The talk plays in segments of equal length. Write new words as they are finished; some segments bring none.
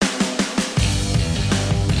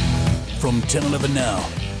From 10-11 now.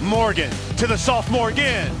 Morgan to the sophomore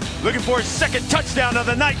again. Looking for his second touchdown of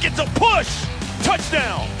the night. Gets a push.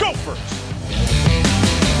 Touchdown. Gophers.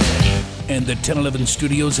 And the 10-11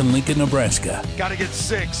 studios in Lincoln, Nebraska. Got to get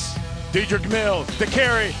 6. Dedrick Mills, the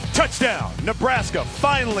carry, touchdown. Nebraska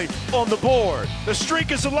finally on the board. The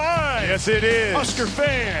streak is alive. Yes, it is. Husker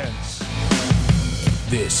fans.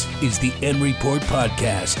 This is the N Report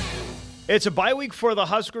Podcast. It's a bye week for the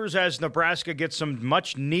Huskers as Nebraska gets some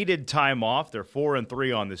much-needed time off. They're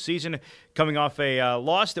 4-3 on the season, coming off a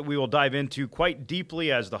loss that we will dive into quite deeply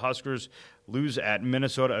as the Huskers lose at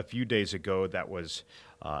Minnesota a few days ago. That was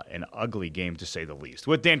an ugly game, to say the least.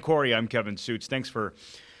 With Dan Corey, I'm Kevin Suits. Thanks for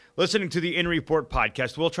listening to the In Report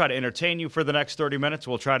Podcast. We'll try to entertain you for the next 30 minutes.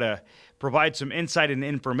 We'll try to provide some insight and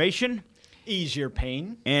information. Ease your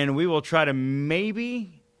pain. And we will try to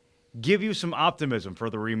maybe give you some optimism for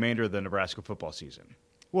the remainder of the Nebraska football season.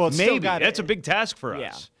 Well, it's maybe. Still That's a big task for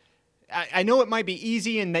us. I know it might be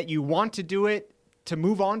easy and that you want to do it to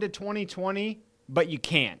move on to 2020, but you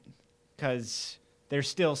can't because there's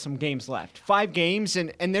still some games left. 5 games,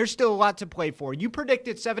 and there's still a lot to play for. You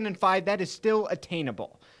predicted 7-5. That is still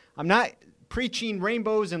attainable. I'm not preaching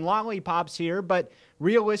rainbows and lollipops here, but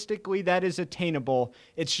realistically, that is attainable.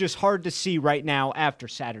 It's just hard to see right now after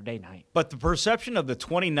Saturday night. But the perception of the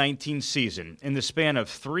 2019 season in the span of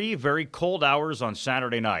 3 very cold hours on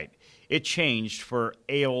Saturday night, it changed for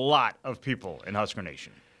a lot of people in Husker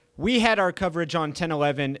Nation. We had our coverage on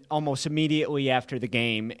 10-11 almost immediately after the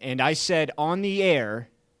game, and I said on the air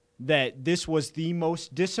that this was the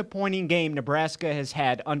most disappointing game Nebraska has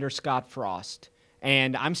had under Scott Frost.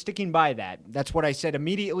 And I'm sticking by that. That's what I said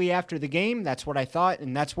immediately after the game. That's what I thought,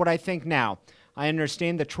 and that's what I think now. I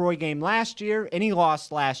understand the Troy game last year, and he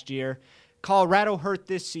lost last year. Colorado hurt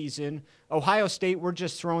this season. Ohio State, we're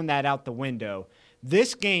just throwing that out the window.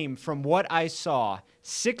 This game, from what I saw,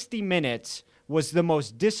 60 minutes was the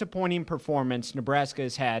most disappointing performance Nebraska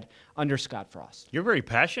has had under Scott Frost. You're very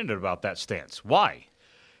passionate about that stance. Why?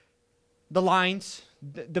 The lines,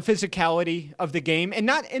 the physicality of the game, and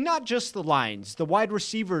not just the lines, the wide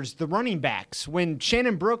receivers, the running backs. When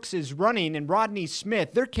Shannon Brooks is running and Rodney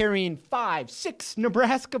Smith, they're carrying 5, 6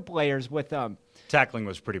 Nebraska players with them. Tackling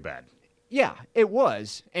was pretty bad. Yeah, it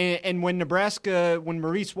was. And when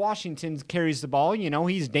Maurice Washington carries the ball,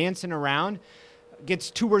 he's dancing around, gets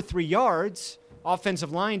 2 or 3 yards.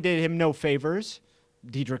 Offensive line did him no favors.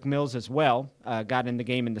 Dedrick Mills as well got in the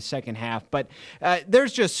game in the second half. But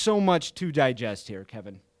there's just so much to digest here,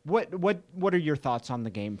 Kevin. What are your thoughts on the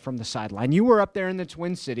game from the sideline? You were up there in the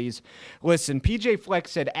Twin Cities. Listen, PJ Fleck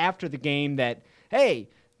said after the game that, hey,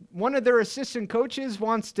 one of their assistant coaches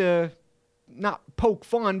wants to not poke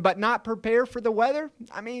fun, but not prepare for the weather.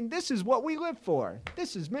 I mean, this is what we live for.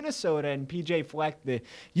 This is Minnesota, and PJ Fleck, the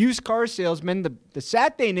used car salesman. The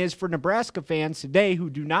sad thing is for Nebraska fans today who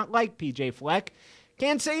do not like PJ Fleck,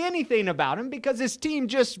 can't say anything about him because his team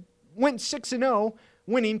just went 6-0,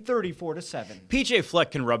 winning 34-7. PJ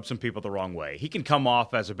Fleck can rub some people the wrong way. He can come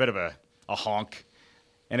off as a bit of a honk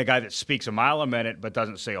and a guy that speaks a mile a minute but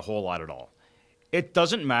doesn't say a whole lot at all. It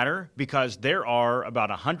doesn't matter because there are about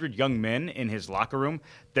 100 young men in his locker room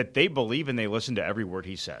that they believe and they listen to every word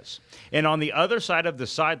he says. And on the other side of the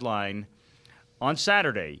sideline, on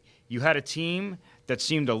Saturday, you had a team that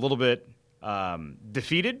seemed a little bit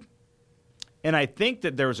defeated. And I think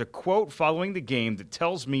that there's a quote following the game that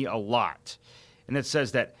tells me a lot. And it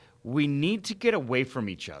says that we need to get away from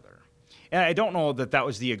each other. And I don't know that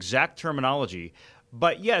was the exact terminology.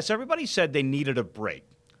 But yes, everybody said they needed a break.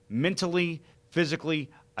 Mentally,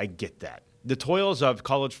 physically, I get that. The toils of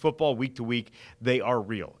college football week to week, they are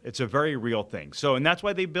real. It's a very real thing. And that's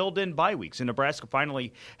why they build in bye weeks. And Nebraska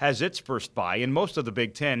finally has its first bye. And most of the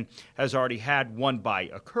Big Ten has already had one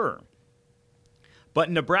bye occur. But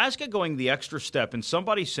Nebraska going the extra step and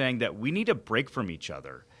somebody saying that we need a break from each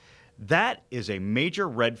other, that is a major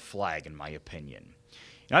red flag in my opinion.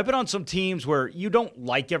 And I've been on some teams where you don't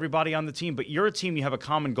like everybody on the team, but you're a team, you have a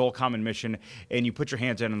common goal, common mission, and you put your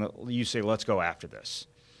hands in and you say, let's go after this.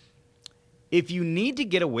 If you need to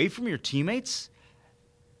get away from your teammates,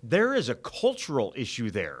 there is a cultural issue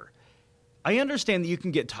there. I understand that you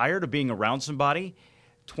can get tired of being around somebody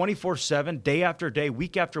 24/7, day after day,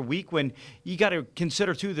 week after week, when you got to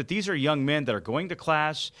consider, too, that these are young men that are going to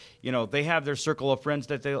class. They have their circle of friends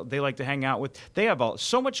that they like to hang out with. They have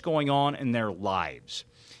so much going on in their lives.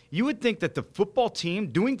 You would think that the football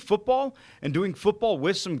team, doing football and doing football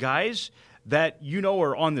with some guys that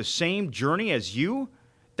are on the same journey as you,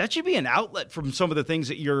 that should be an outlet from some of the things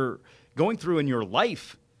that you're going through in your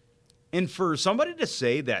life. And for somebody to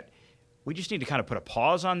say that we just need to kind of put a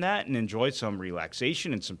pause on that and enjoy some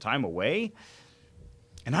relaxation and some time away,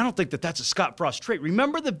 And I don't think that that's a Scott Frost trait.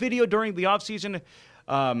 Remember the video during the offseason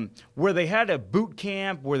where they had a boot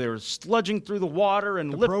camp where they were sludging through the water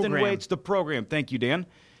and lifting weights? The program. Thank you, Dan.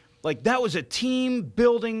 Like, that was a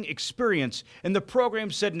team-building experience. And the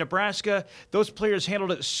program said Nebraska, those players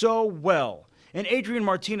handled it so well. And Adrian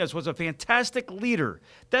Martinez was a fantastic leader.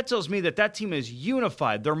 That tells me that that team is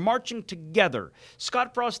unified. They're marching together.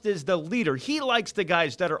 Scott Frost is the leader. He likes the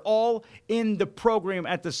guys that are all in the program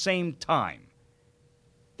at the same time.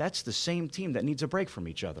 That's the same team that needs a break from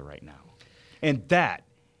each other right now. And that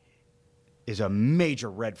is a major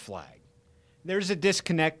red flag. There's a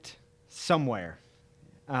disconnect somewhere.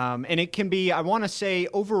 And it can be, I want to say,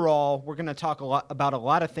 overall, we're going to talk about a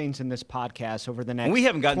lot of things in this podcast over the next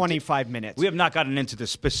 25 minutes. We have not gotten into the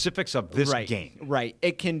specifics of this game. Right.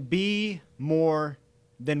 It can be more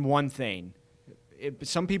than one thing.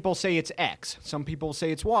 Some people say it's X. Some people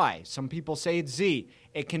say it's Y. Some people say it's Z.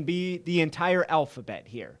 It can be the entire alphabet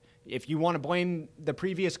here. If you want to blame the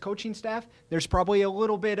previous coaching staff, there's probably a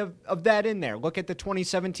little bit of that in there. Look at the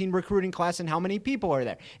 2017 recruiting class and how many people are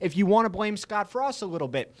there. If you want to blame Scott Frost a little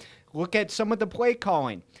bit, look at some of the play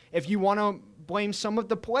calling. If you want to blame some of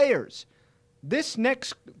the players, this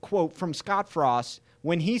next quote from Scott Frost,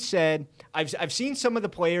 when he said, I've seen some of the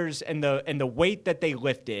players and the weight that they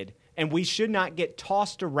lifted, and we should not get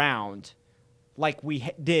tossed around like we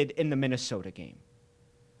did in the Minnesota game.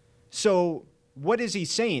 So what is he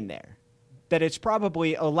saying there? That it's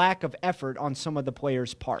probably a lack of effort on some of the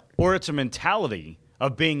players' part. Or it's a mentality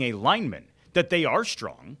of being a lineman, that they are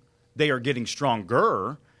strong, they are getting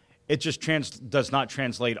stronger. It just does not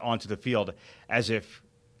translate onto the field as if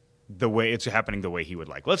the way it's happening the way he would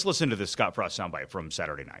like. Let's listen to this Scott Frost soundbite from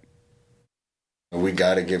Saturday night. We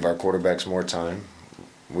got to give our quarterbacks more time.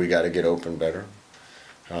 We got to get open better.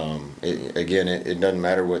 It doesn't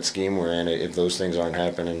matter what scheme we're in. If those things aren't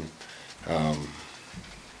happening,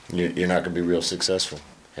 you're not going to be real successful.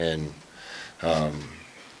 And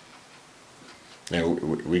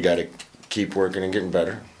we got to keep working and getting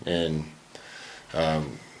better. And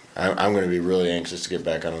I'm going to be really anxious to get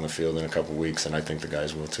back out on the field in a couple weeks, and I think the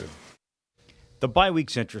guys will too. The bye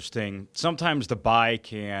week's interesting. Sometimes the bye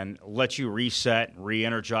can let you reset,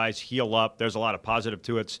 re-energize, heal up. There's a lot of positive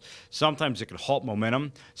to it. Sometimes it can halt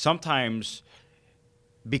momentum. Sometimes,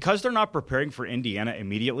 because they're not preparing for Indiana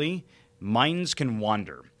immediately, minds can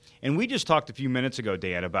wander. And we just talked a few minutes ago,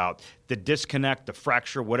 Dan, about the disconnect, the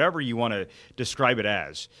fracture, whatever you want to describe it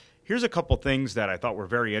as. Here's a couple things that I thought were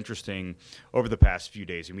very interesting over the past few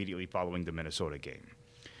days immediately following the Minnesota game.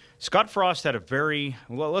 Scott Frost had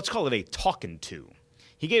let's call it a talking to.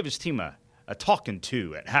 He gave his team a talking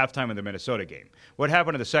to at halftime of the Minnesota game. What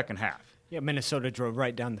happened in the second half? Yeah, Minnesota drove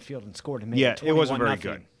right down the field and scored. And it wasn't very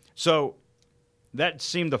good. So that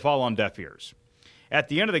seemed to fall on deaf ears. At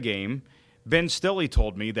the end of the game, Ben Stilley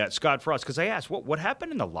told me that Scott Frost, because I asked, what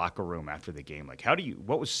happened in the locker room after the game? Like,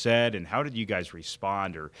 what was said and how did you guys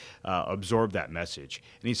respond or absorb that message?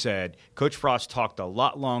 And he said, Coach Frost talked a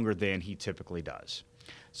lot longer than he typically does.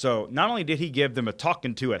 So not only did he give them a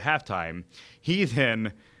talking to at halftime, he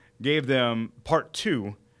then gave them part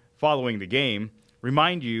two following the game.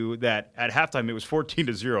 Remind you that at halftime it was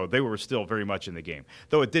 14-0. They were still very much in the game.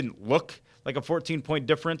 Though it didn't look like a 14-point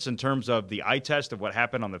difference in terms of the eye test of what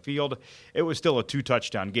happened on the field, it was still a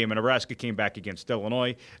 2-touchdown game. And Nebraska came back against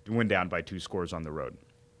Illinois to win down by 2 scores on the road.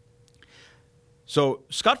 So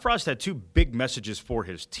Scott Frost had 2 big messages for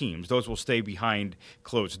his teams. Those will stay behind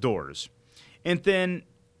closed doors. And then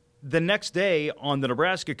the next day on the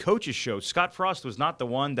Nebraska Coaches Show, Scott Frost was not the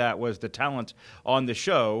one that was the talent on the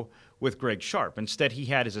show with Greg Sharp. Instead, he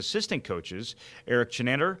had his assistant coaches, Eric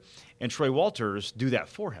Chinander and Troy Walters, do that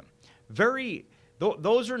for him.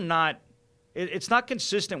 Those are not, it's not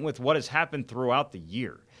consistent with what has happened throughout the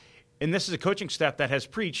year. And this is a coaching staff that has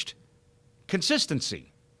preached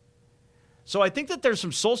consistency. So I think that there's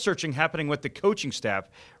some soul searching happening with the coaching staff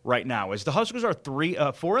right now, as the Huskers are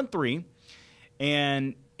 4-3,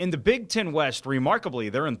 and in the Big Ten West, remarkably,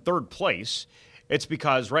 they're in 3rd place. It's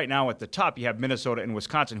because right now at the top you have Minnesota and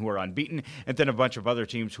Wisconsin who are unbeaten, and then a bunch of other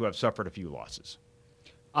teams who have suffered a few losses.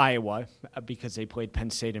 Iowa, because they played Penn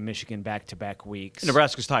State and Michigan back-to-back weeks.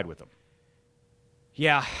 Nebraska's tied with them.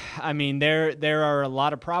 Yeah, I mean, there are a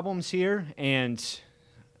lot of problems here, and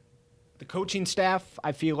the coaching staff,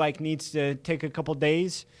 I feel like, needs to take a couple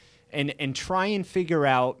days and try and figure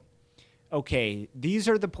out, okay, these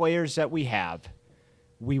are the players that we have.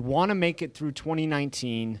 We want to make it through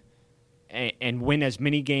 2019 and win as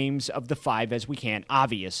many games of the 5 as we can,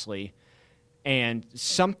 obviously. And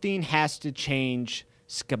something has to change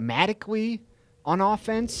schematically on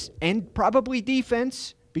offense and probably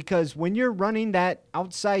defense, because when you're running that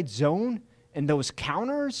outside zone and those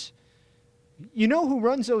counters, you know who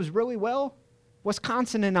runs those really well?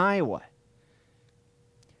 Wisconsin and Iowa.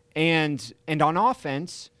 And on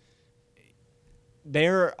offense,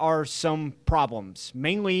 there are some problems,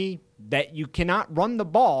 mainly that you cannot run the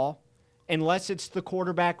ball unless it's the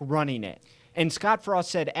quarterback running it. And Scott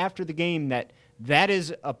Frost said after the game that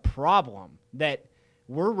is a problem, that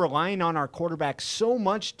we're relying on our quarterback so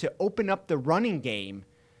much to open up the running game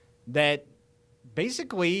that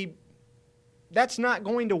basically that's not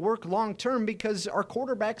going to work long term because our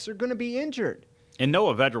quarterbacks are going to be injured. And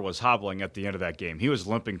Noah Vedra was hobbling at the end of that game. He was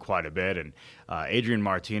limping quite a bit. And Adrian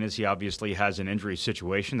Martinez, he obviously has an injury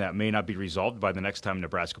situation that may not be resolved by the next time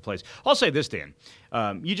Nebraska plays. I'll say this, Dan.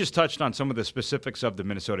 You just touched on some of the specifics of the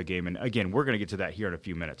Minnesota game. And, again, we're going to get to that here in a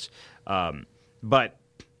few minutes. But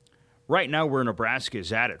right now where Nebraska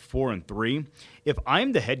is at 4-3, if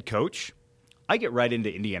I'm the head coach, I get right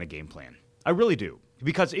into Indiana game plan. I really do.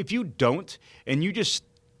 Because if you don't and you just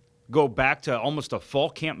go back to almost a fall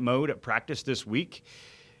camp mode at practice this week,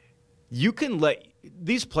 you can let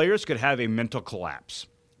these players could have a mental collapse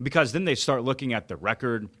because then they start looking at the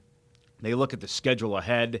record, they look at the schedule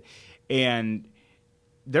ahead, and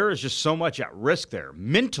there is just so much at risk there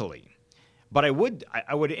mentally. But I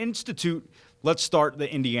would institute, let's start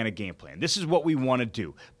the Indiana game plan. This is what we want to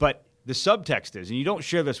do. But the subtext is, and you don't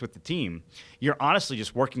share this with the team, you're honestly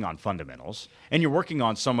just working on fundamentals, and you're working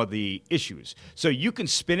on some of the issues. So you can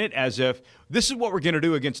spin it as if this is what we're going to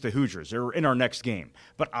do against the Hoosiers or in our next game.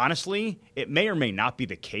 But honestly, it may or may not be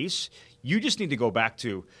the case. You just need to go back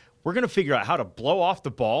to, we're going to figure out how to blow off the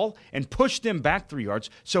ball and push them back 3 yards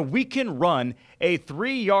so we can run a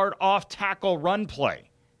 3-yard off-tackle run play,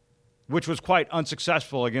 which was quite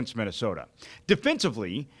unsuccessful against Minnesota.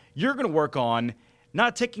 Defensively, you're going to work on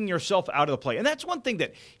not taking yourself out of the play. And that's one thing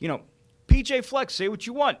that, PJ Fleck, say what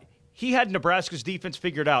you want. He had Nebraska's defense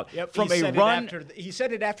figured out. Yep, from a run. He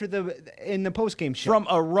said it in the postgame show. From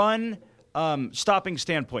a run stopping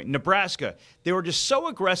standpoint, Nebraska, they were just so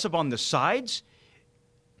aggressive on the sides.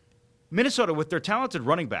 Minnesota, with their talented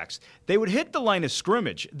running backs, they would hit the line of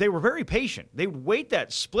scrimmage. They were very patient. They would wait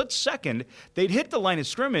that split second. They'd hit the line of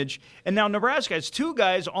scrimmage, and now Nebraska has 2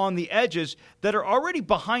 guys on the edges that are already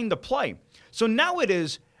behind the play. So now it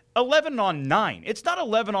is 11 on 9. It's not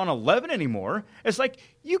 11 on 11 anymore. It's like,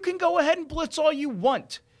 you can go ahead and blitz all you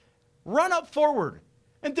want. Run up forward,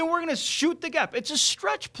 and then we're going to shoot the gap. It's a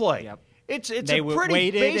stretch play. Yep. It's they a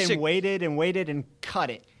pretty basic. waited and cut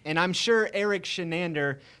it. And I'm sure Eric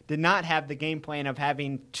Shenander did not have the game plan of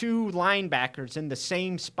having 2 linebackers in the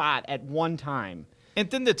same spot at one time. And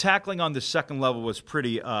then the tackling on the second level was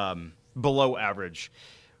pretty below average.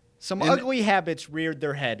 Some ugly habits reared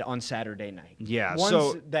their head on Saturday night. Yeah.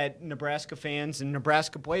 Ones that Nebraska fans and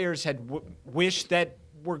Nebraska players had wished that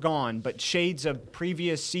were gone, but shades of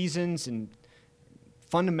previous seasons and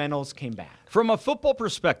fundamentals came back. From a football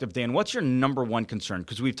perspective, Dan, what's your number one concern?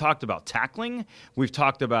 Because we've talked about tackling, we've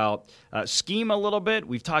talked about scheme a little bit,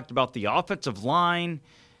 we've talked about the offensive line.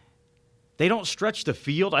 They don't stretch the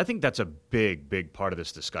field. I think that's a big, big part of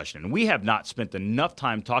this discussion. And we have not spent enough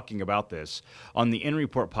time talking about this on the In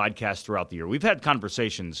Report podcast throughout the year. We've had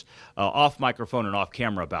conversations off microphone and off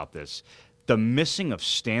camera about this. The missing of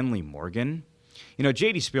Stanley Morgan.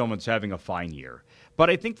 J.D. Spielman's having a fine year. But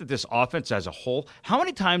I think that this offense as a whole, how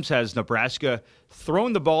many times has Nebraska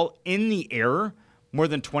thrown the ball in the air more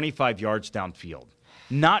than 25 yards downfield?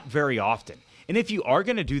 Not very often. And if you are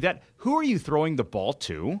going to do that, who are you throwing the ball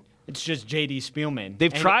to? It's just J.D. Spielman.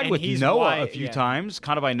 They've tried with Noah a few times,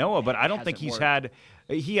 kind of by Noah, but I don't think he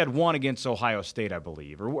had one against Ohio State, I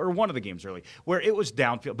believe, or one of the games early, where it was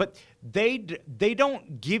downfield. But they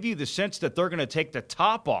don't give you the sense that they're going to take the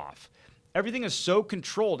top off. Everything is so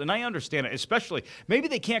controlled, and I understand it, especially maybe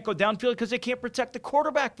they can't go downfield because they can't protect the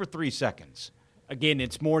quarterback for 3 seconds. Again,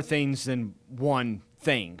 it's more things than one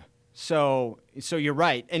thing. So you're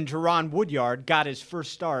right. And Jerron Woodyard got his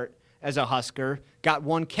first start as a Husker, got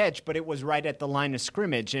 1 catch, but it was right at the line of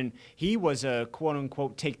scrimmage, and he was a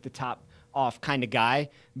quote-unquote take the top off kind of guy.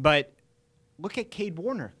 But look at Cade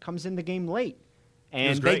Warner, comes in the game late,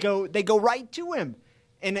 and they go right to him.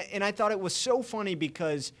 And I thought it was so funny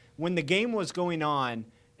because when the game was going on,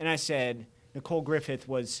 and I said, Nicole Griffith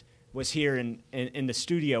was here in the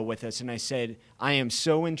studio with us, and I said, I am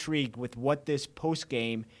so intrigued with what this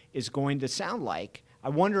postgame is going to sound like. I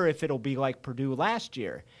wonder if it'll be like Purdue last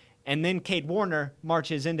year. And then Cade Warner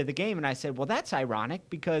marches into the game, and I said, well, that's ironic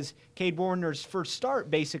because Cade Warner's first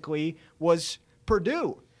start basically was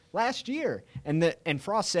Purdue last year. And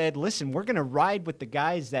Frost said, listen, we're going to ride with the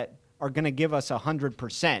guys that are going to give us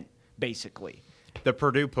 100%, basically. The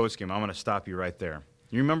Purdue postgame, I'm going to stop you right there.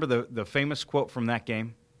 You remember the famous quote from that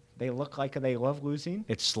game? They look like they love losing.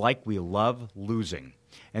 It's like we love losing.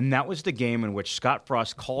 And that was the game in which Scott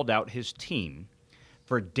Frost called out his team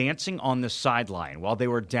for dancing on the sideline while they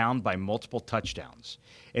were down by multiple touchdowns.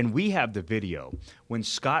 And we have the video when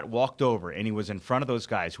Scott walked over and he was in front of those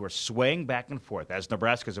guys who are swaying back and forth as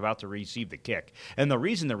Nebraska's about to receive the kick. And the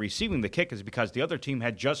reason they're receiving the kick is because the other team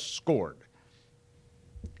had just scored.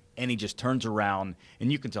 And he just turns around,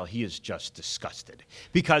 and you can tell he is just disgusted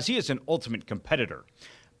because he is an ultimate competitor.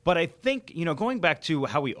 But I think, going back to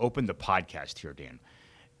how we opened the podcast here, Dan,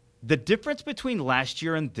 the difference between last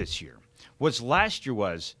year and this year was last year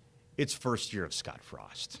was its first year of Scott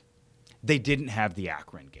Frost. They didn't have the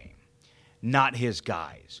Akron game, not his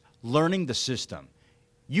guys, learning the system.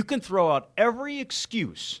 You can throw out every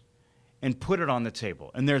excuse and put it on the table,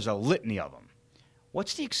 and there's a litany of them.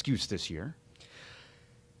 What's the excuse this year?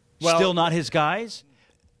 Well, still not his guys?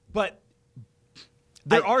 But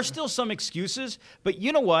there are still some excuses. But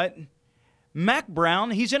you know what? Mack Brown,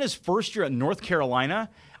 he's in his first year at North Carolina.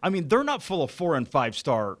 I mean, they're not full of 4- and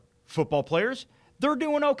 5-star football players. They're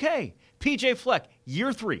doing okay. P.J. Fleck,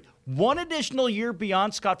 year 3. One additional year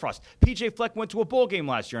beyond Scott Frost. P.J. Fleck went to a bowl game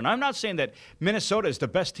last year. And I'm not saying that Minnesota is the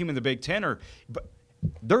best team in the Big Ten, but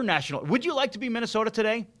they're national. Would you like to be Minnesota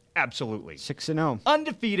today? Absolutely. 6-0.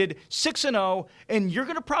 Undefeated, 6-0, and you're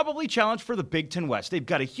going to probably challenge for the Big Ten West. They've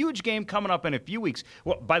got a huge game coming up in a few weeks.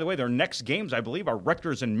 Well, by the way, their next games, I believe, are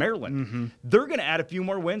Rutgers and Maryland. Mm-hmm. They're going to add a few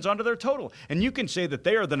more wins onto their total. And you can say that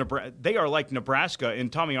they are like Nebraska in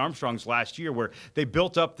Tommy Armstrong's last year, where they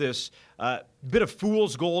built up this bit of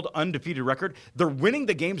fool's gold undefeated record. They're winning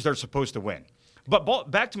the games they're supposed to win.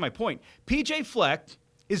 But back to my point, P.J. Fleck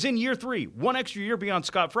is in year 3, one extra year beyond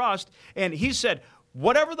Scott Frost, and he said,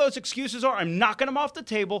 whatever those excuses are, I'm knocking them off the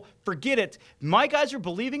table. Forget it. My guys are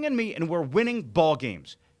believing in me, and we're winning ball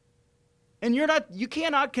games. And you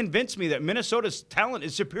cannot convince me that Minnesota's talent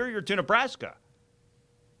is superior to Nebraska.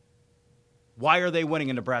 Why are they winning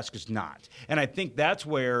and Nebraska's not? And I think that's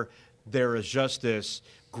where there is just this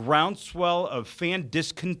groundswell of fan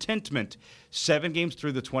discontentment 7 games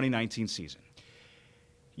through the 2019 season.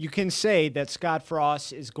 You can say that Scott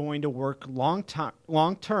Frost is going to work long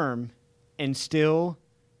term and still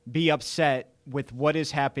be upset with what is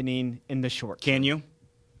happening in the short term. Can you?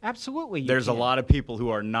 Absolutely. There's a lot of people who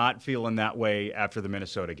are not feeling that way after the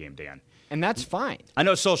Minnesota game, Dan. And that's fine. I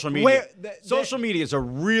know social media. Social media is a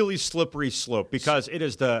really slippery slope because it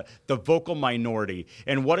is the vocal minority.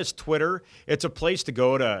 And what is Twitter? It's a place to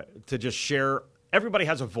go to just share. Everybody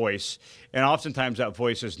has a voice, and oftentimes that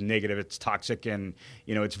voice is negative. It's toxic, and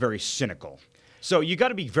it's very cynical. So you got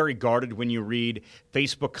to be very guarded when you read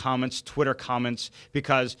Facebook comments, Twitter comments,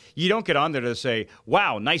 because you don't get on there to say,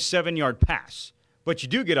 wow, nice 7-yard pass. But you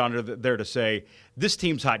do get on there to say, this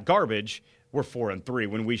team's hot garbage. We're 4-3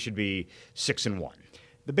 when we should be 6-1.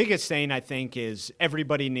 The biggest thing, I think, is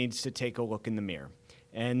everybody needs to take a look in the mirror.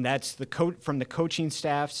 And that's from the coaching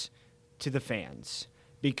staffs to the fans.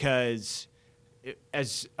 Because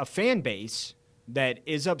as a fan base that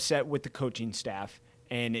is upset with the coaching staff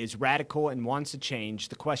and is radical and wants to change,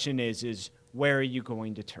 the question is where are you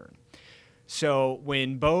going to turn? So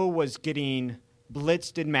when Bo was getting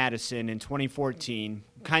blitzed in Madison in 2014,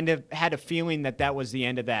 kind of had a feeling that was the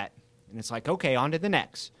end of that. And it's like, okay, on to the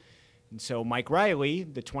next. And so Mike Riley,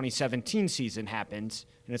 the 2017 season happens,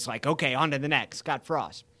 and it's like, okay, on to the next, Scott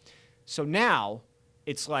Frost. So now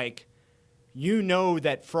it's like,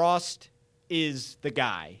 that Frost is the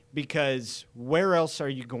guy, because where else are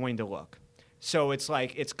you going to look? So it's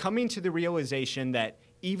like it's coming to the realization that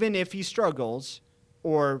even if he struggles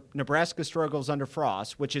or Nebraska struggles under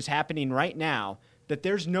Frost, which is happening right now, that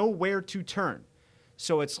there's nowhere to turn.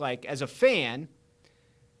 So it's like as a fan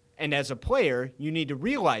and as a player, you need to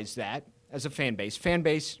realize that as a fan base,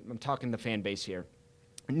 I'm talking the fan base here,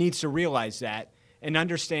 needs to realize that and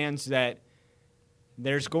understands that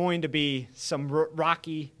there's going to be some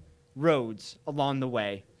rocky roads along the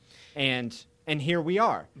way. And here we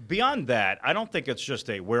are. Beyond that, I don't think it's just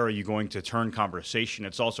a where are you going to turn conversation.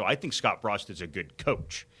 It's also, I think Scott Frost is a good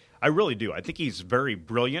coach. I really do. I think he's very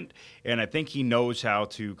brilliant, and I think he knows how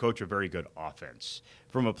to coach a very good offense.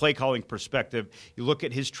 From a play-calling perspective, you look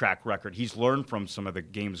at his track record. He's learned from some of the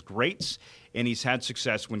game's greats, and he's had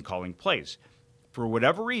success when calling plays. For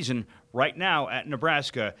whatever reason, right now at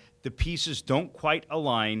Nebraska, the pieces don't quite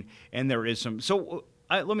align, and there is some. So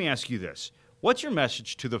let me ask you this. What's your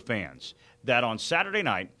message to the fans that on Saturday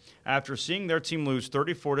night, after seeing their team lose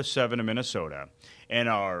 34-7 in Minnesota, and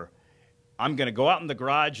I'm going to go out in the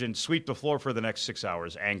garage and sweep the floor for the next 6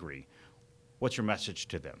 hours angry, what's your message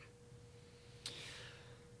to them?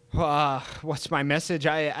 What's my message?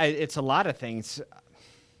 It's a lot of things.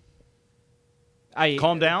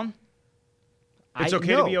 Calm down? It's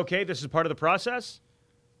okay no. to be okay? This is part of the process?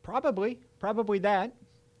 Probably that.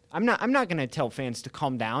 I'm not going to tell fans to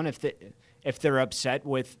calm down if they're upset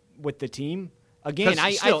with the team. Again,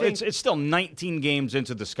 I think it's still 19 games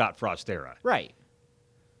into the Scott Frost era. Right.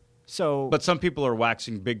 So, but some people are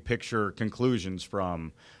waxing big picture conclusions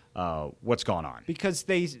from what's gone on because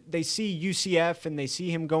they see UCF and they see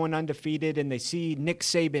him going undefeated and they see Nick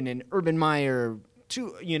Saban and Urban Meyer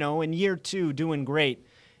in year 2 doing great.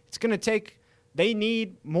 It's going to take. They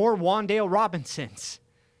need more Wan'Dale Robinsons.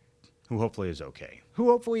 Who hopefully is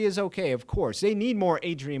okay. Of course. They need more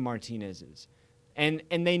Adrian Martinez's. And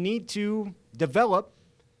they need to develop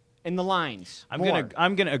in the lines.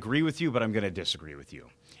 I'm gonna agree with you, but I'm gonna disagree with you.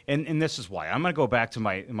 And this is why. I'm gonna go back to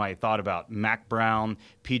my thought about Mac Brown,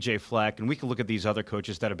 PJ Fleck, and we can look at these other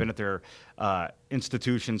coaches that have been at their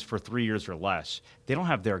institutions for 3 years or less. They don't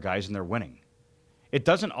have their guys and they're winning. It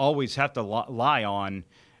doesn't always have to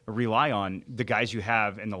rely on the guys you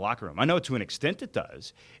have in the locker room. I know to an extent it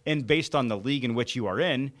does. And based on the league in which you are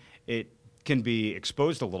in, it can be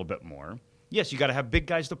exposed a little bit more. Yes, you got to have big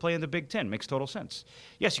guys to play in the Big Ten. Makes total sense.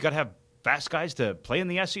 Yes, you got to have fast guys to play in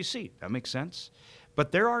the SEC. That makes sense.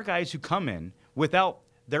 But there are guys who come in without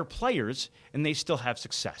their players, and they still have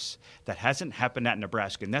success. That hasn't happened at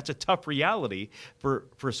Nebraska, and that's a tough reality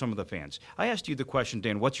for some of the fans. I asked you the question,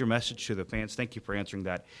 Dan, what's your message to the fans? Thank you for answering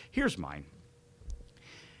that. Here's mine.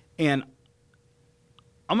 And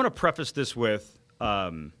I'm going to preface this with,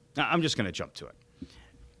 I'm just going to jump to it.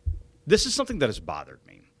 This is something that has bothered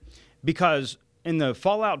me because in the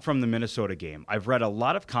fallout from the Minnesota game, I've read a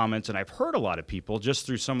lot of comments and I've heard a lot of people just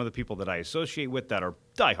through some of the people that I associate with that are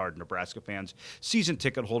diehard Nebraska fans, season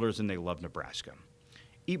ticket holders, and they love Nebraska.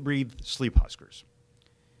 Eat, breathe, sleep Huskers.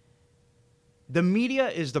 The media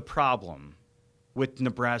is the problem with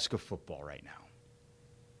Nebraska football right now.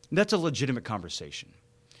 That's a legitimate conversation.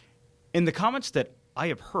 And the comments that I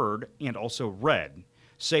have heard and also read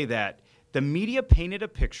say that the media painted a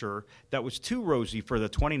picture that was too rosy for the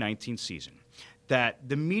 2019 season, that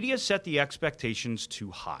the media set the expectations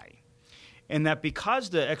too high, and that because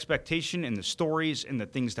the expectation and the stories and the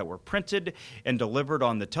things that were printed and delivered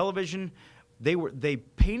on the television, they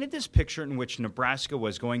painted this picture in which Nebraska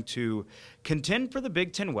was going to contend for the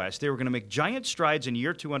Big Ten West. They were going to make giant strides in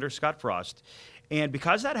year 2 under Scott Frost, and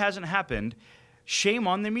because that hasn't happened, shame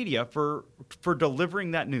on the media for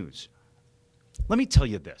delivering that news. Let me tell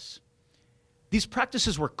you this. These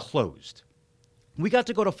practices were closed. We got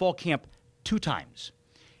to go to fall camp 2 times.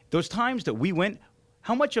 Those times that we went,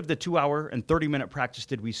 how much of the 2-hour and 30-minute practice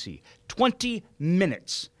did we see? 20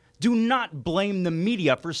 minutes. Do not blame the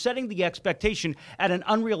media for setting the expectation at an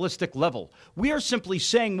unrealistic level. We are simply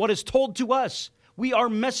saying what is told to us. We are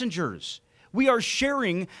messengers. We are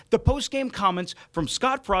sharing the post-game comments from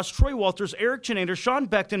Scott Frost, Troy Walters, Eric Chinander, Sean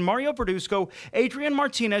Beckton, Mario Verduzco, Adrian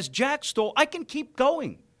Martinez, Jack Stoll. I can keep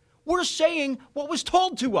going. We're saying what was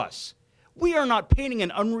told to us. We are not painting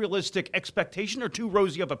an unrealistic expectation or too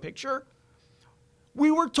rosy of a picture.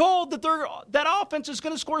 We were told that that offense is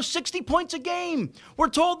going to score 60 points a game. We're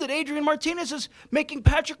told that Adrian Martinez is making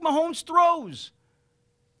Patrick Mahomes throws.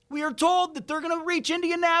 We are told that they're going to reach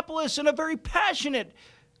Indianapolis in a very passionate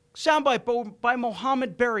soundbite by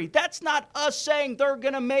Mohamed Berry. That's not us saying they're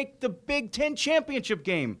going to make the Big Ten championship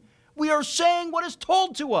game. We are saying what is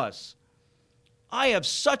told to us. I have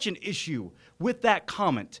such an issue with that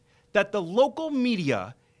comment that the local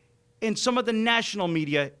media and some of the national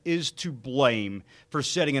media is to blame for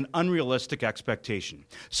setting an unrealistic expectation.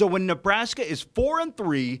 So when Nebraska is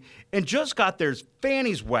 4-3 and just got their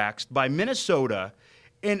fannies waxed by Minnesota,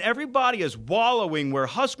 and everybody is wallowing where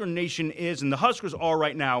Husker Nation is and the Huskers are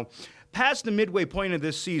right now, past the midway point of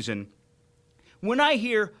this season, when I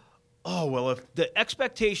hear, oh, well, if the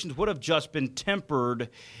expectations would have just been tempered,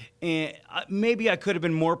 and maybe I could have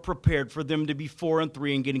been more prepared for them to be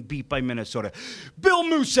 4-3 and getting beat by Minnesota. Bill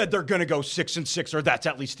Moose said they're going to go 6-6, or that's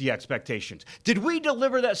at least the expectations. Did we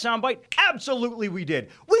deliver that soundbite? Absolutely we did.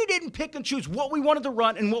 We didn't pick and choose what we wanted to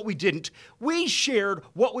run and what we didn't. We shared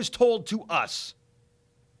what was told to us.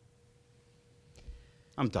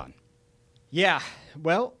 I'm done. Yeah,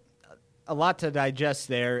 well, a lot to digest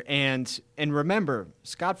there. And remember,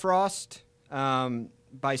 Scott Frost,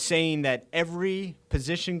 by saying that every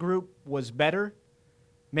position group was better,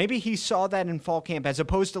 maybe he saw that in fall camp as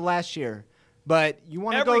opposed to last year. But you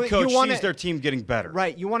want to go. Every coach sees their team getting better.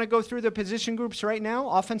 Right. You want to go through the position groups right now?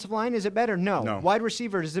 Offensive line, is it better? No. Wide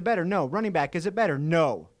receiver, is it better? No. Running back, is it better?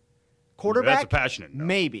 No. Quarterback? That's a passionate no.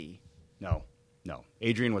 Maybe. No.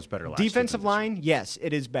 Adrian was better last year. Defensive line, yes,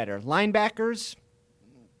 it is better. Linebackers,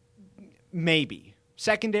 maybe.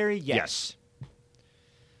 Secondary, yes.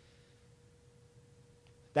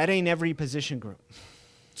 That ain't every position group.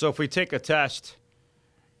 So if we take a test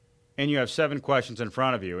and you have 7 questions in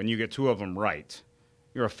front of you and you get 2 of them right,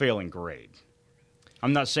 you're a failing grade.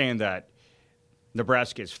 I'm not saying that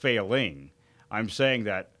Nebraska is failing. I'm saying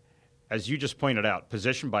that, as you just pointed out,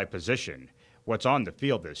 position by position, what's on the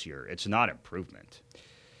field this year, it's not improvement.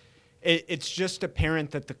 It's just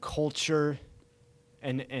apparent that the culture,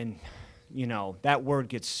 and you know, that word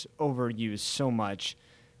gets overused so much,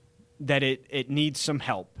 that it needs some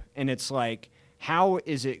help. And it's like, how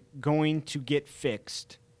is it going to get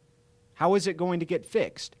fixed? How is it going to get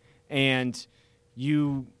fixed? And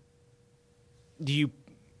do you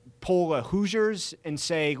pull a Hoosiers and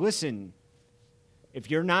say, listen, if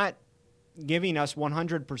you're not giving us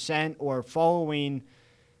 100% or following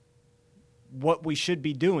what we should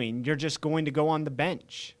be doing, you're just going to go on the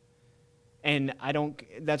bench. And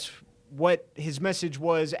that's what his message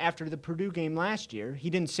was after the Purdue game last year. He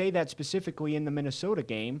didn't say that specifically in the Minnesota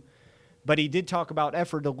game, but he did talk about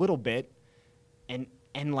effort a little bit.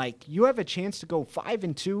 And like, you have a chance to go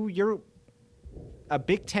 5-2. You're a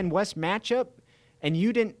Big Ten West matchup, and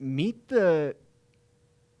you didn't meet the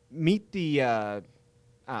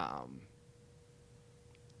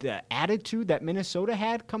attitude that Minnesota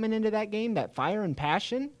had coming into that game, that fire and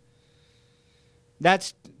passion.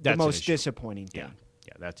 That's the most disappointing thing.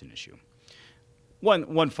 Yeah, that's an issue.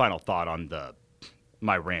 One final thought on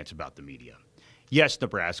my rant about the media. Yes,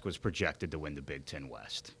 Nebraska was projected to win the Big Ten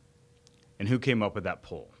West. And who came up with that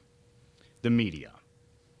poll? The media.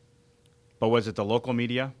 But was it the local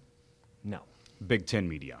media? No. Big Ten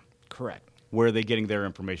media. Correct. Where are they getting their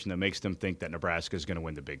information that makes them think that Nebraska is going to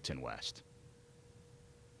win the Big Ten West?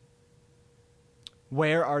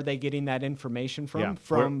 Where are they getting that information from? Yeah.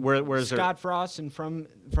 From where's Scott Frost and from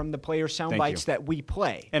the player sound bites that we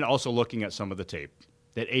play. And also looking at some of the tape.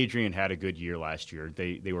 That Adrian had a good year last year.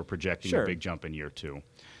 They were projecting a big jump in year 2.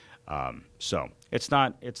 So it's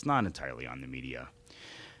not entirely on the media.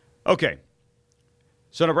 Okay.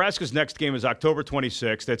 So Nebraska's next game is October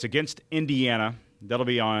 26th. That's against Indiana. That'll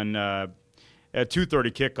be on at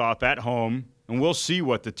 2:30 kickoff at home. And we'll see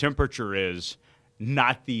what the temperature is,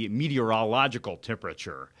 not the meteorological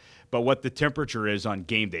temperature, but what the temperature is on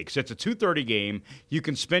game day. Because it's a 2:30 game. You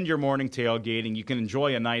can spend your morning tailgating. You can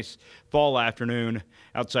enjoy a nice fall afternoon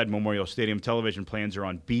outside Memorial Stadium. Television plans are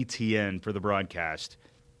on BTN for the broadcast.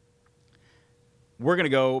 We're going to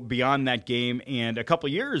go beyond that game, and a couple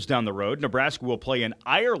years down the road, Nebraska will play in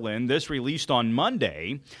Ireland. This released on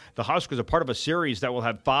Monday. The Huskers are part of a series that will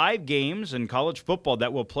have 5 games in college football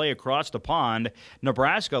that will play across the pond.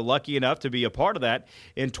 Nebraska, lucky enough to be a part of that.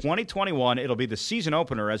 In 2021, it'll be the season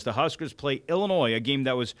opener as the Huskers play Illinois, a game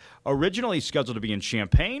that was originally scheduled to be in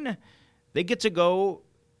Champaign. They get to go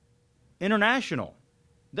international.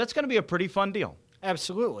 That's going to be a pretty fun deal.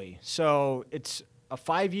 Absolutely. So it's a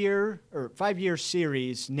 5-year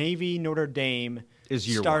series. Navy, Notre Dame is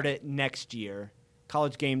year start 1. it next year.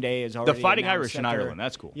 College game day is already the Fighting announced Irish in Ireland.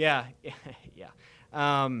 That's cool. Yeah, yeah.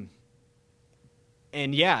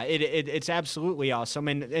 And yeah, it's absolutely awesome.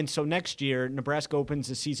 And so next year, Nebraska opens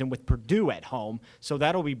the season with Purdue at home. So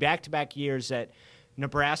that'll be back-to-back years that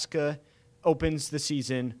Nebraska opens the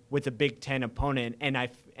season with a Big Ten opponent,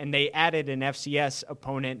 and they added an FCS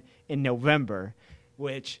opponent in November,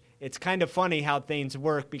 which it's kind of funny how things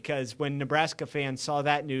work, because when Nebraska fans saw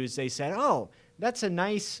that news, they said, oh, that's a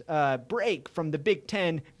nice break from the Big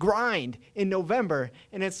Ten grind in November.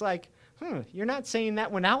 And it's like, you're not saying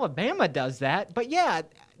that when Alabama does that. But, yeah,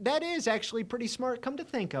 that is actually pretty smart, come to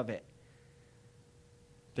think of it.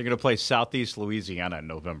 They're going to play Southeast Louisiana in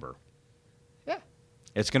November. Yeah.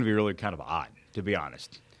 It's going to be really kind of odd, to be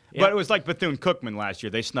honest. Yep. But it was like Bethune-Cookman last year.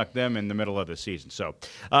 They snuck them in the middle of the season. So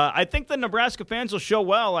I think the Nebraska fans will show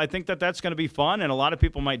well. I think that's going to be fun, and a lot of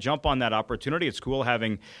people might jump on that opportunity. It's cool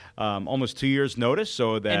having almost 2 years' notice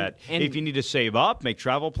so that if you need to save up, make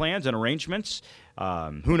travel plans and arrangements,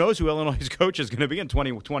 who knows who Illinois' coach is going to be in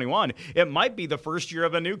 2021. It might be the first year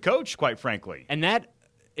of a new coach, quite frankly. And that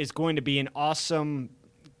is going to be an awesome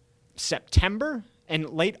September and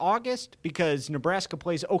late August, because Nebraska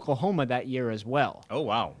plays Oklahoma that year as well. Oh,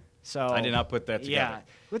 wow. So I did not put that together. Yeah,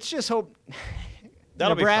 let's just hope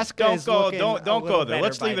That'll Nebraska be is fun. looking Don't go there.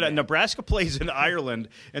 Let's leave it at then. Nebraska plays in Ireland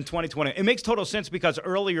in 2020. It makes total sense because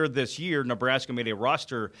earlier this year, Nebraska made a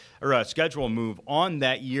roster or a schedule move on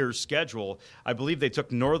that year's schedule. I believe they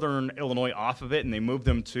took Northern Illinois off of it and they moved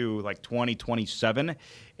them to like 2027.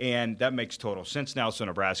 And that makes total sense now, so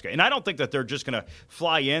Nebraska. And I don't think that they're just going to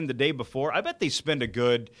fly in the day before. I bet they spend a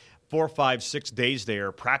good 4, 5, 6 days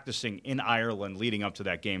there practicing in Ireland leading up to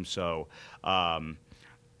that game. So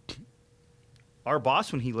our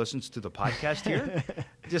boss when he listens to the podcast here?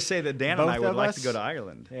 Just say that Dan Both and I would of like us? to go to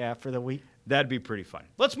Ireland. Yeah, for the week. That'd be pretty fun.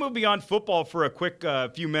 Let's move beyond football for a quick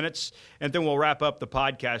few minutes, and then we'll wrap up the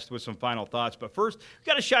podcast with some final thoughts. But first, we've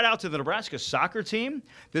got a shout-out to the Nebraska soccer team.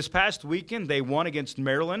 This past weekend, they won against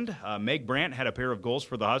Maryland. Meg Brandt had a pair of goals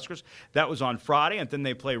for the Huskers. That was on Friday, and then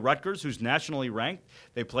they play Rutgers, who's nationally ranked.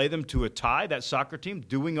 They play them to a tie. That soccer team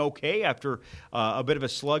doing okay after a bit of a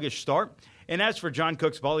sluggish start. And as for John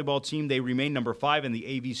Cook's volleyball team, they remain number 5 in the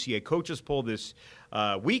AVCA coaches poll this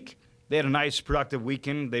week. They had a nice, productive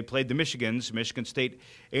weekend. They played the Michigans, Michigan State,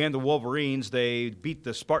 and the Wolverines. They beat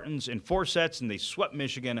the Spartans in 4 sets, and they swept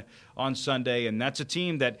Michigan on Sunday. And that's a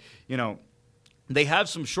team that, they have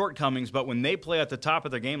some shortcomings, but when they play at the top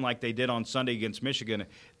of their game like they did on Sunday against Michigan,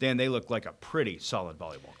 then they look like a pretty solid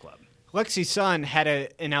volleyball club. Lexi Sun had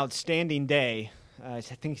an outstanding day. I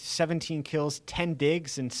think 17 kills, 10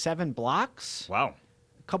 digs, and 7 blocks. Wow.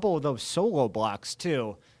 A couple of those solo blocks,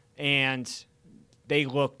 too. And they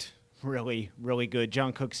looked really, really good.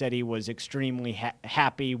 John Cook said he was extremely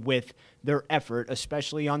happy with their effort,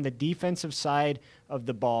 especially on the defensive side of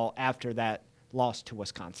the ball after that loss to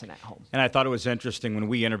Wisconsin at home. And I thought it was interesting when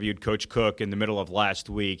we interviewed Coach Cook in the middle of last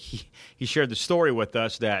week. He shared the story with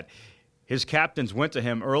us that his captains went to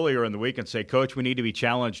him earlier in the week and say, Coach, we need to be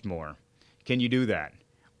challenged more. Can you do that?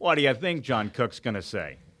 What do you think John Cook's going to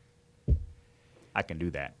say? I can do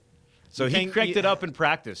that. So he cranked it up in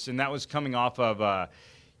practice, and that was coming off of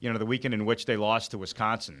the weekend in which they lost to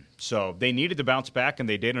Wisconsin. So they needed to bounce back, and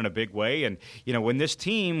they did in a big way. And, when this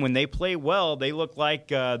team, when they play well, they look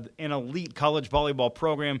like an elite college volleyball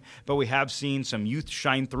program. But we have seen some youth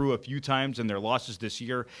shine through a few times in their losses this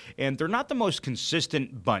year. And they're not the most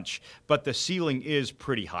consistent bunch, but the ceiling is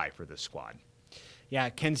pretty high for this squad. Yeah,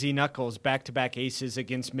 Kenzie Knuckles, back-to-back aces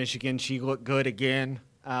against Michigan. She looked good again.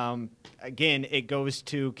 Again, it goes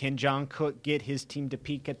to, can John Cook get his team to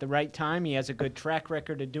peak at the right time? He has a good track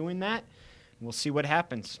record of doing that. We'll see what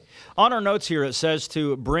happens. On our notes here, it says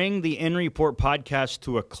to bring the In Report podcast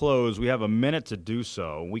to a close. We have a minute to do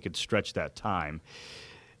so. We could stretch that time.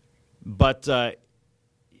 But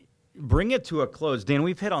bring it to a close. Dan,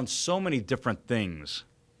 we've hit on so many different things.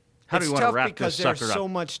 How do we want to wrap this sucker up? It's tough because there's so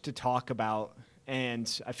much to talk about.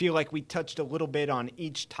 And I feel like we touched a little bit on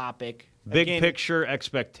each topic. Big picture,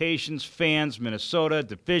 expectations, fans, Minnesota,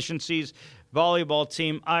 deficiencies, volleyball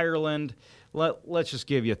team, Ireland. Let's just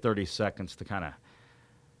give you 30 seconds to kind of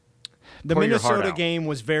The Minnesota game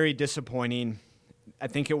was very disappointing. I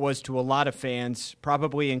think it was to a lot of fans,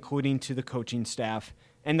 probably including to the coaching staff,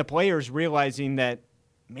 and the players realizing that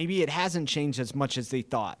maybe it hasn't changed as much as they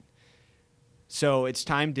thought. So it's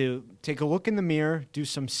time to take a look in the mirror, do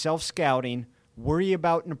some self-scouting, worry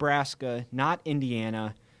about Nebraska, not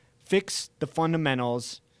Indiana, fix the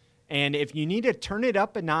fundamentals, and if you need to turn it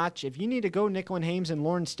up a notch, if you need to go Nicklin Hames and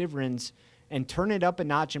Lauren Stivrins and turn it up a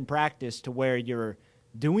notch in practice to where you're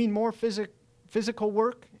doing more physical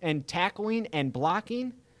work and tackling and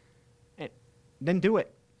blocking, then do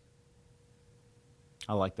it.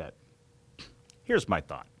 I like that. Here's my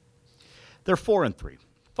thought. They're 4-3.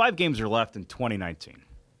 5 games are left in 2019.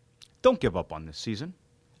 Don't give up on this season.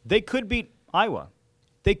 They could beat Iowa.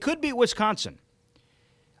 They could beat Wisconsin.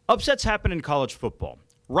 Upsets happen in college football.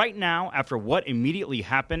 Right now, after what immediately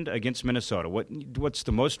happened against Minnesota, what's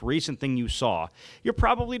the most recent thing you saw, you're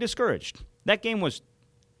probably discouraged. That game was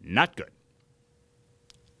not good.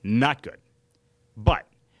 Not good. But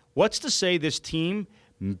what's to say this team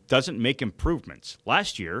doesn't make improvements?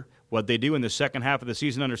 Last year, what they do in the second half of the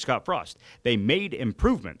season under Scott Frost, they made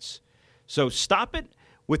improvements. So stop it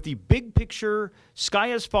with the big picture,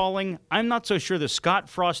 sky is falling, I'm not so sure the Scott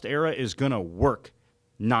Frost era is going to work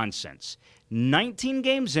nonsense. 19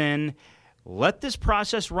 games in, let this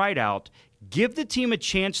process ride out, give the team a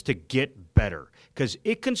chance to get better, because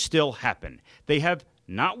it can still happen. They have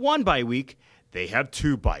not 1 bye week, they have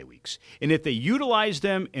 2 bye weeks. And if they utilize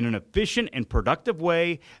them in an efficient and productive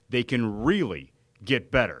way, they can really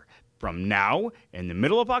get better from now in the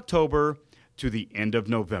middle of October to the end of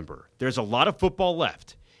November. There's a lot of football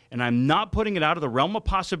left, and I'm not putting it out of the realm of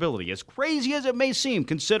possibility, as crazy as it may seem,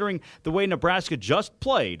 considering the way Nebraska just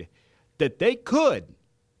played, that they could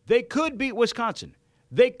beat Wisconsin.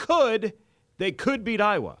 They could beat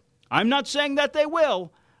Iowa. I'm not saying that they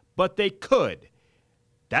will, but they could.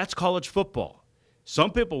 That's college football.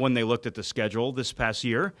 Some people, when they looked at the schedule this past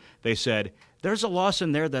year, they said, there's a loss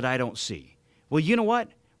in there that I don't see. Well, you know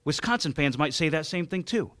what? Wisconsin fans might say that same thing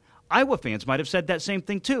too. Iowa fans might have said that same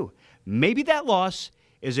thing too. Maybe that loss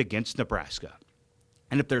is against Nebraska.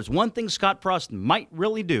 And if there's one thing Scott Frost might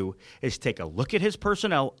really do is take a look at his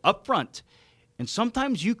personnel up front, and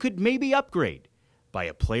sometimes you could maybe upgrade. by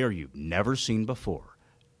a player you've never seen before.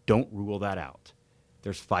 Don't rule that out.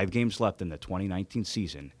 There's 5 games left in the 2019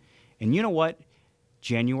 season. And you know what?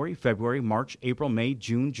 January, February, March, April, May,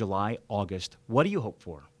 June, July, August. What do you hope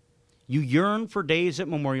for? You yearn for days at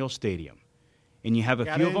Memorial Stadium. And you have a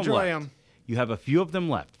few of them left. You have a few of them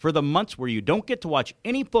left. For the months where you don't get to watch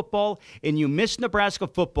any football and you miss Nebraska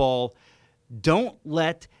football, don't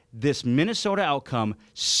let this Minnesota outcome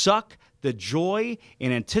suck the joy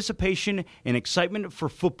and anticipation and excitement for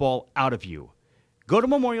football out of you. Go to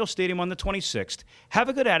Memorial Stadium on the 26th, have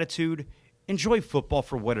a good attitude, enjoy football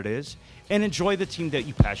for what it is, and enjoy the team that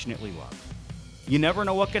you passionately love. You never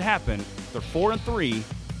know what could happen. They're 4-3.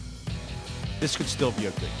 This could still be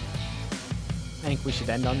a good. I think we should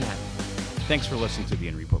end on that. Thanks for listening to the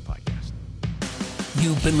End Report Podcast.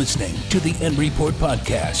 You've been listening to the End Report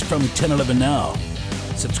Podcast from 1011 Now.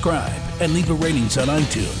 Subscribe and leave a ratings on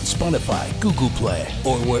iTunes, Spotify, Google Play,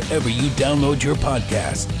 or wherever you download your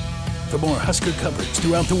podcast. For more Husker coverage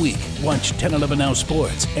throughout the week, watch 1011 Now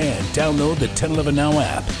Sports and download the 1011 Now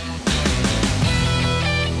app.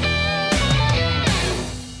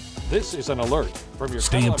 This is an alert from your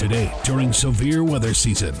Stay up to date during severe weather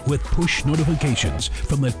season with push notifications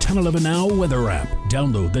from the 1011 Now weather app.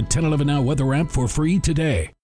 Download the 1011 Now weather app for free today.